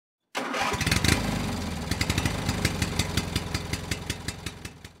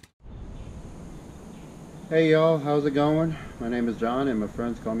Hey y'all, how's it going? My name is John and my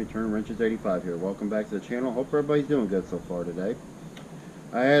friends call me Turn Wrenches 85 here. Welcome back to the channel. Hope everybody's doing good so far today.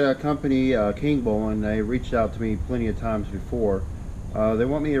 I had a company, King Bull, and they reached out to me plenty of times before. They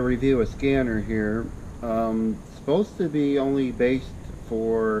want me to review a scanner here. Supposed to be only based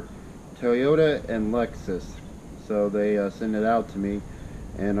for Toyota and Lexus. So they send it out to me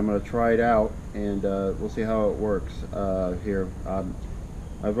and I'm going to try it out and we'll see how it works here.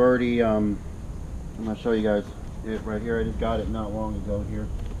 I've already I'm going to show you guys it right here. I just got it not long ago here.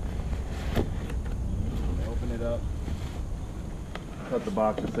 Open it up. Cut the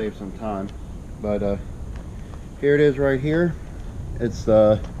box to save some time. But here it is right here. It's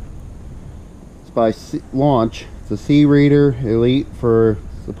by Launch. It's a C-Reader Elite for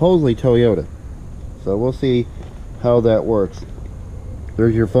supposedly Toyota. So we'll see how that works.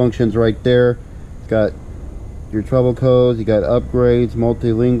 There's your functions right there. It's got your trouble codes. You got upgrades,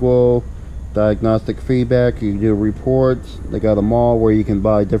 multilingual, diagnostic feedback. You can do reports. They got a mall where you can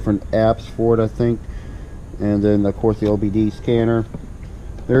buy different apps for it, I think. And then of course the OBD scanner.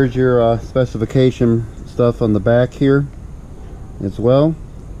 There's your specification stuff on the back here as well.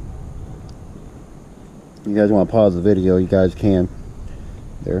 You guys want to pause the video, you guys can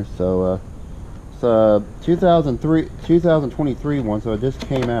there. So it's a 2023 one, so it just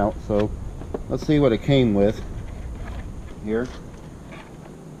came out. So let's see what it came with here.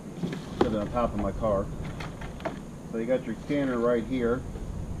 On top of my car. So you got your scanner right here.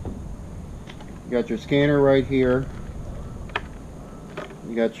 You got your scanner right here.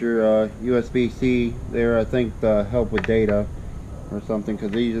 You got your USB-C there. I think to help with data or something,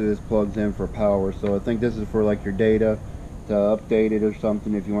 because usually this plugs in for power. So I think this is for like your data to update it or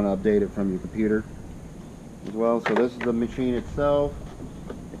something if you want to update it from your computer as well. So this is the machine itself.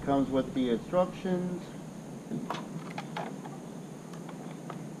 It comes with the instructions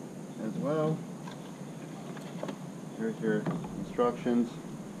as well. Here's your instructions.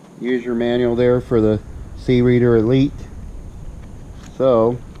 Use your manual there for the C-Reader Elite.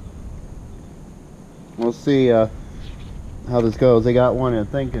 So we'll see how this goes. They got one, I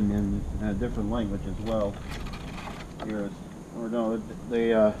think, in a different language as well. Here, or no,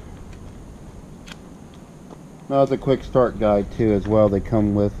 they no, it's a quick start guide too as well. They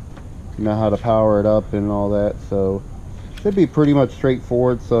come with, you know, how to power it up and all that. So should be pretty much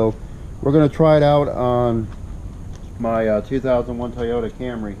straightforward. So we're going to try it out on my 2001 Toyota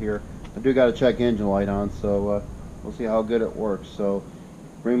Camry here. I do got to check engine light on, so we'll see how good it works. So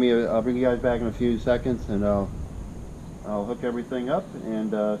I'll bring you guys back in a few seconds, and I'll hook everything up,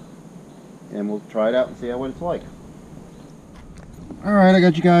 and we'll try it out and see what it's like. All right, I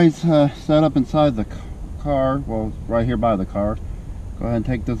got you guys set up inside the car. Well, right here by the car. Go ahead and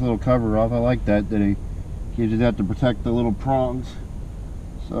take this little cover off. I like that it gives you that to protect the little prongs.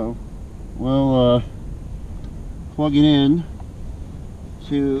 So we'll plug it in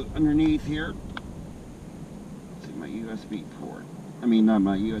to underneath here. Let's see, my USB port. I mean, not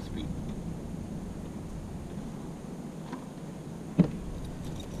my USB.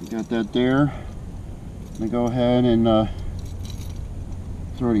 Got that there. I'm gonna go ahead and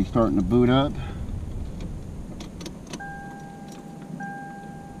it's already starting to boot up.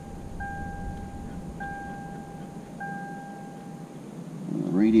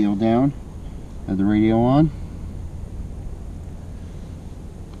 Radio down, have the radio on.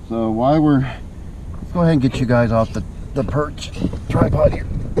 So while let's go ahead and get you guys off the perch tripod here.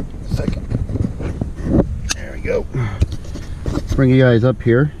 A second. There we go. Let's bring you guys up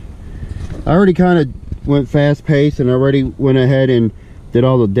here. I already kind of went fast paced and already went ahead and did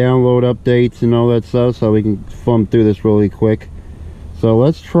all the download updates and all that stuff, so we can thumb through this really quick. So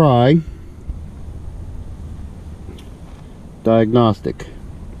let's try diagnostic.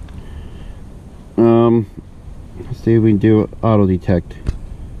 Let's see if we can do auto detect.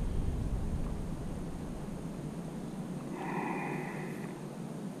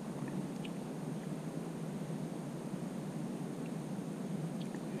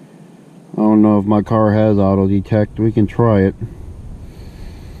 I don't know if my car has auto detect. We can try it.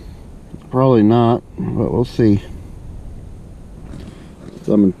 Probably not, but we'll see.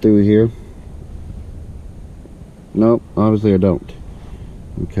 Something through here. Nope, obviously I don't.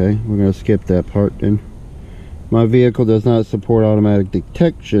 Okay, we're going to skip that part then. My vehicle does not support automatic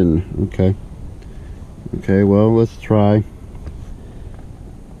detection. Okay, well, let's try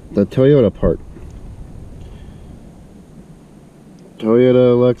the Toyota part.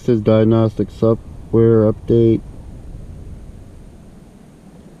 Toyota Lexus Diagnostic software update.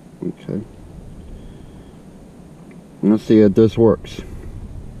 Okay. Let's see if this works.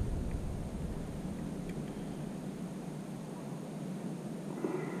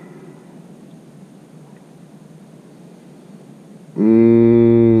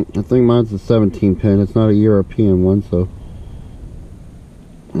 think mine's a 17 pin. It's not a European one, so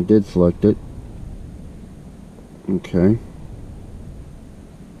I did select it. Okay.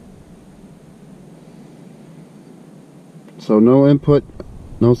 So no input,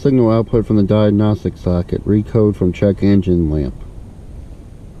 no signal output from the diagnostic socket. Recode from check engine lamp.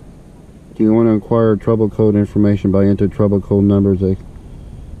 Do you want to inquire trouble code information by enter trouble code numbers?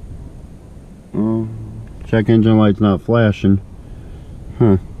 Oh, check engine light's not flashing.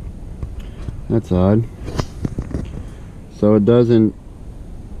 Huh. That's odd. So it doesn't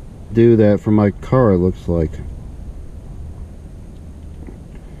do that for my car, it looks like.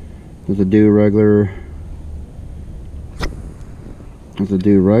 Does it do regular? Does it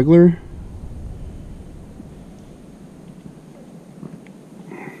do regular?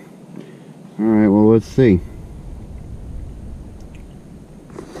 Alright, well, let's see.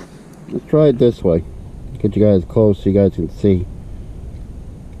 Let's try it this way. Get you guys close so you guys can see.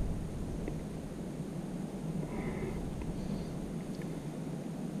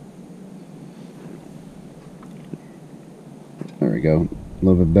 There we go. A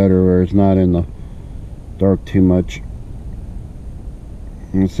little bit better where it's not in the dark too much.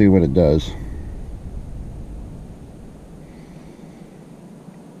 Let's see what it does.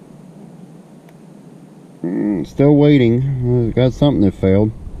 Still waiting. Got something that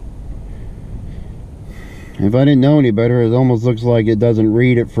failed. If I didn't know any better, it almost looks like it doesn't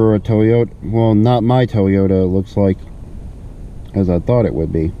read it for a Toyota. Well, not my Toyota, it looks like, as I thought it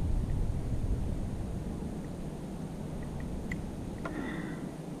would be.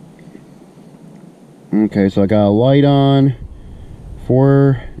 Okay, so I got a light on,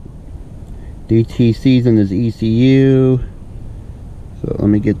 4 DTCs in this ECU. So let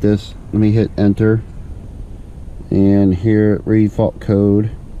me get this, let me hit enter, and here read fault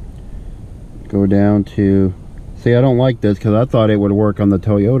code, go down to, see, I don't like this because I thought it would work on the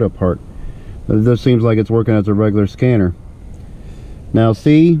Toyota part, but it just seems like it's working as a regular scanner. Now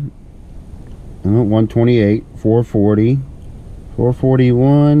see, 128, 440,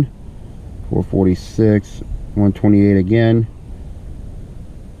 441, 446, 128 again,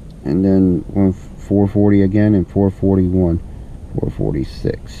 and then 440 again, and 441,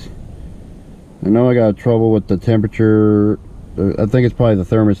 446. I know I got trouble with the temperature. I think it's probably the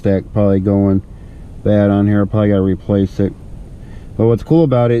thermostat probably going bad on here. I probably got to replace it. But what's cool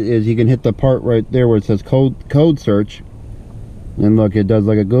about it is you can hit the part right there where it says code search, and look, it does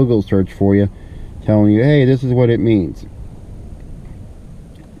like a Google search for you, telling you, hey, this is what it means.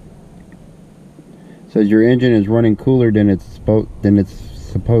 Says your engine is running cooler than it's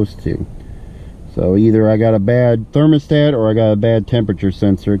supposed to. So either I got a bad thermostat or I got a bad temperature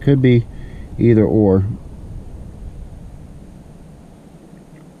sensor. It could be either or.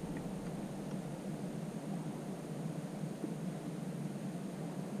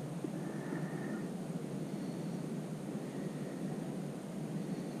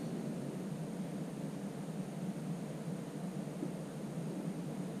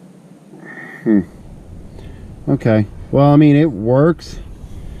 Okay, well, I mean, it works,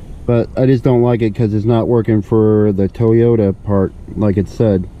 but I just don't like it because it's not working for the Toyota part like it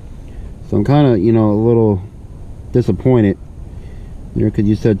said. So I'm kind of, you know, a little disappointed, you know, because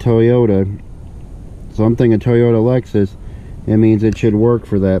you said Toyota, so I'm thinking Toyota Lexus. It means it should work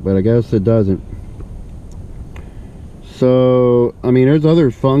for that, but I guess it doesn't. So I mean, there's other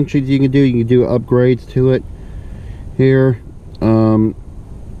functions you can do. You can do upgrades to it here.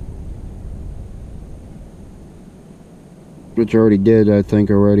 Which I already did, I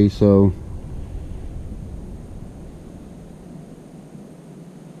think, already. So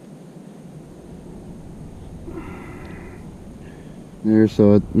there,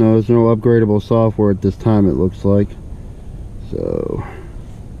 so no, there's no upgradable software at this time, it looks like. So I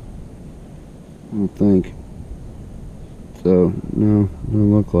don't think so. No,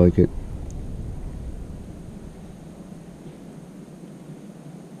 doesn't look like it.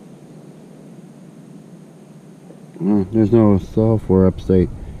 There's no software update.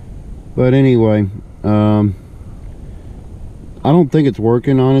 But anyway, I don't think it's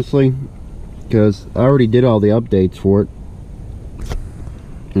working, honestly, because I already did all the updates for it,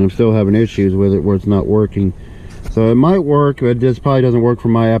 and I'm still having issues with it where it's not working. So it might work, but this probably doesn't work for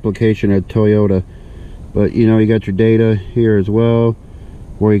my application at Toyota. But you know, you got your data here as well,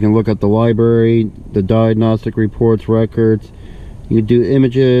 where you can look at the library, the diagnostic reports, records. You can do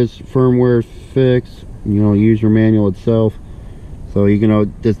images, firmware fix, you know, user manual itself. So you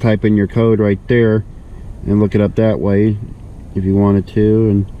can just type in your code right there and look it up that way if you wanted to,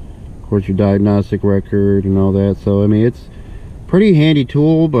 and of course your diagnostic record and all that. So I mean, it's pretty handy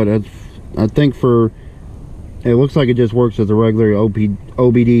tool, but I think for it looks like it just works as a regular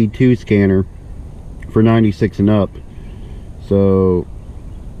OBD2 scanner for 96 and up. So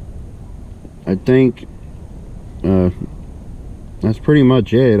I think that's pretty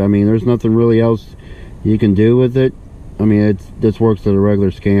much it. I mean, there's nothing really else you can do with it. I mean, this works as a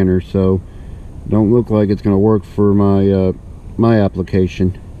regular scanner, so don't look like it's going to work for my my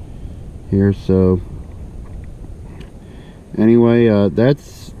application here. So anyway,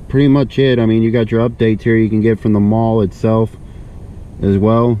 that's pretty much it. I mean, you got your updates here you can get from the mall itself as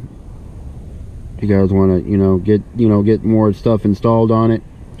well. If you guys want to, get more stuff installed on it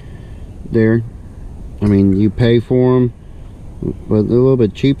there. I mean, you pay for them, but they're a little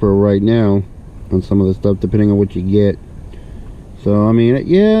bit cheaper right now on some of the stuff, depending on what you get. So, I mean,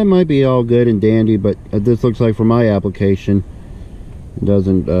 yeah, it might be all good and dandy, but this looks like for my application, it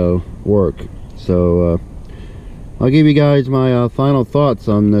doesn't work. So, I'll give you guys my final thoughts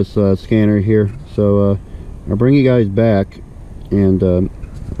on this scanner here. So, I'll bring you guys back and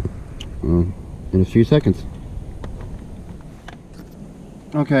in a few seconds.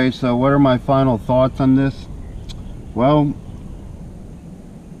 Okay, so what are my final thoughts on this? Well,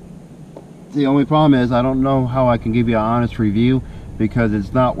 the only problem is I don't know how I can give you an honest review because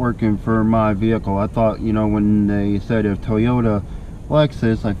it's not working for my vehicle. I thought, when they said a Toyota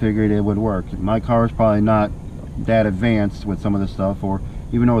Lexus, I figured it would work. My car is probably not that advanced with some of the stuff, or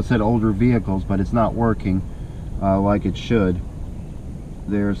even though it said older vehicles, but it's not working like it should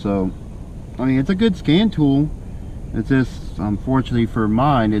there. So, I mean, it's a good scan tool. It's just, unfortunately for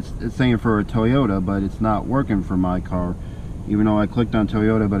mine, it's saying for a Toyota, but it's not working for my car. Even though I clicked on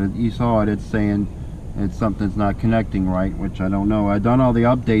Toyota, but you saw it, it's saying something's not connecting right, which I don't know. I've done all the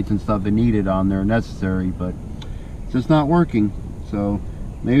updates and stuff that needed on there necessary, but it's just not working. So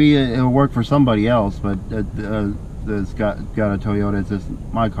maybe it'll work for somebody else, but that's got a Toyota. It's just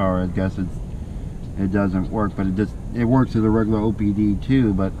my car. I guess it doesn't work, but it works with a regular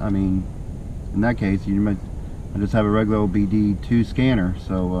OBD2. But I mean, in that case, I just have a regular OBD2 scanner.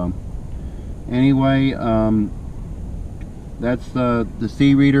 So anyway, that's the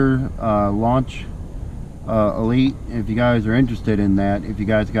C-Reader Launch Elite. If you guys are interested in that, if you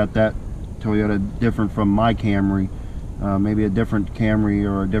guys got that Toyota different from my Camry, maybe a different Camry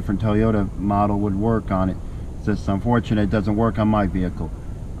or a different Toyota model would work on it. It's just unfortunate it doesn't work on my vehicle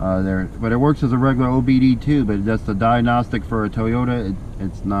there, but it works as a regular OBD2. But that's the diagnostic for a Toyota.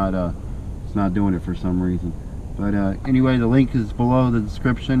 It's not doing it for some reason. But anyway, the link is below the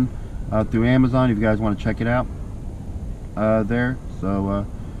description through Amazon if you guys want to check it out there. So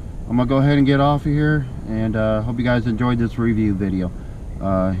I'm gonna go ahead and get off of here, and hope you guys enjoyed this review video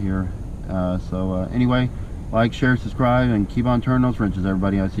here. So anyway, like, share, subscribe, and keep on turning those wrenches,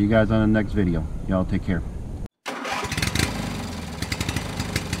 everybody. I'll see you guys on the next video. Y'all take care.